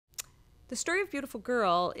The story of Beautiful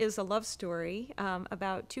Girl is a love story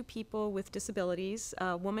about two people with disabilities,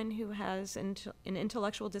 a woman who has an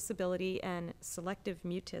intellectual disability and selective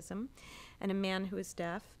mutism, and a man who is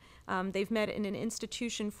deaf. They've met in an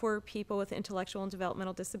institution for people with intellectual and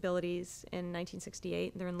developmental disabilities in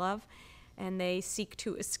 1968. They're in love, and they seek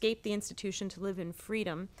to escape the institution to live in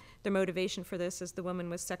freedom. Their motivation for this is the woman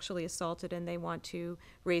was sexually assaulted, and they want to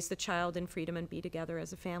raise the child in freedom and be together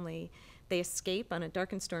as a family. They escape on a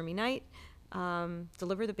dark and stormy night,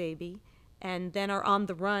 deliver the baby, and then are on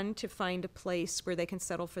the run to find a place where they can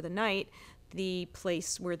settle for the night. The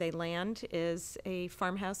place where they land is a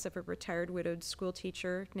farmhouse of a retired widowed school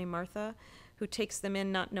teacher named Martha, who takes them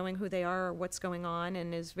in not knowing who they are or what's going on,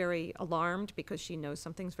 and is very alarmed because she knows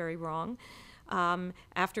something's very wrong.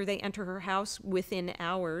 After they enter her house, within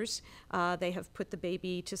hours, they have put the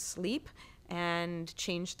baby to sleep and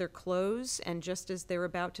changed their clothes, and just as they're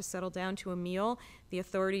about to settle down to a meal, the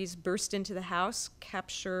authorities burst into the house,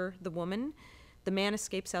 capture the woman. The man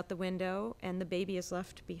escapes out the window, and the baby is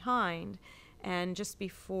left behind. And just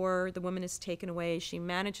before the woman is taken away, she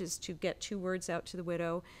manages to get 2 words out to the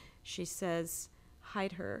widow. She says,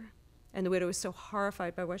 "Hide her." And the widow is so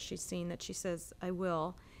horrified by what she's seen that she says, "I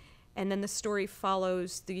will." And then the story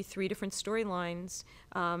follows the 3 different storylines.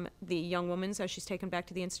 The young woman's as she's taken back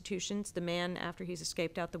to the institutions, the man after he's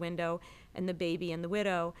escaped out the window, and the baby and the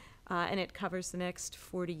widow. And it covers the next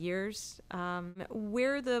 40 years.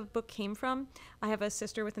 Where the book came from, I have a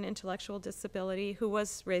sister with an intellectual disability who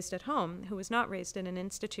was raised at home, who was not raised in an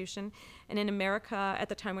institution. And in America, at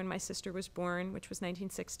the time when my sister was born, which was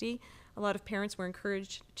 1960, a lot of parents were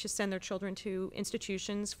encouraged to send their children to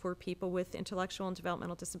institutions for people with intellectual and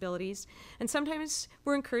developmental disabilities, and sometimes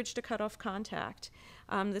were encouraged to cut off contact.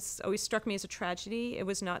 This always struck me as a tragedy. It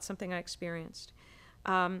was not something I experienced.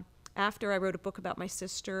 After I wrote a book about my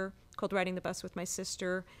sister called Riding the Bus with My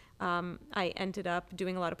Sister, I ended up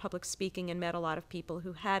doing a lot of public speaking and met a lot of people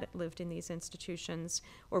who had lived in these institutions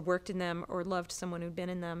or worked in them or loved someone who'd been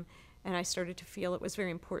in them, and I started to feel it was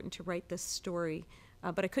very important to write this story.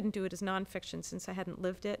 But I couldn't do it as nonfiction since I hadn't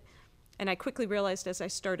lived it. And I quickly realized as I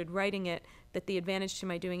started writing it that the advantage to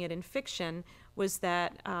my doing it in fiction was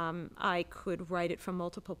that I could write it from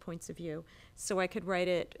multiple points of view. So I could write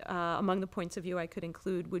it, among the points of view I could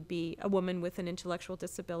include would be a woman with an intellectual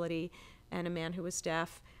disability and a man who was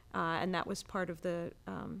deaf. And that was part of the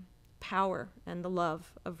power and the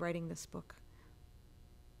love of writing this book.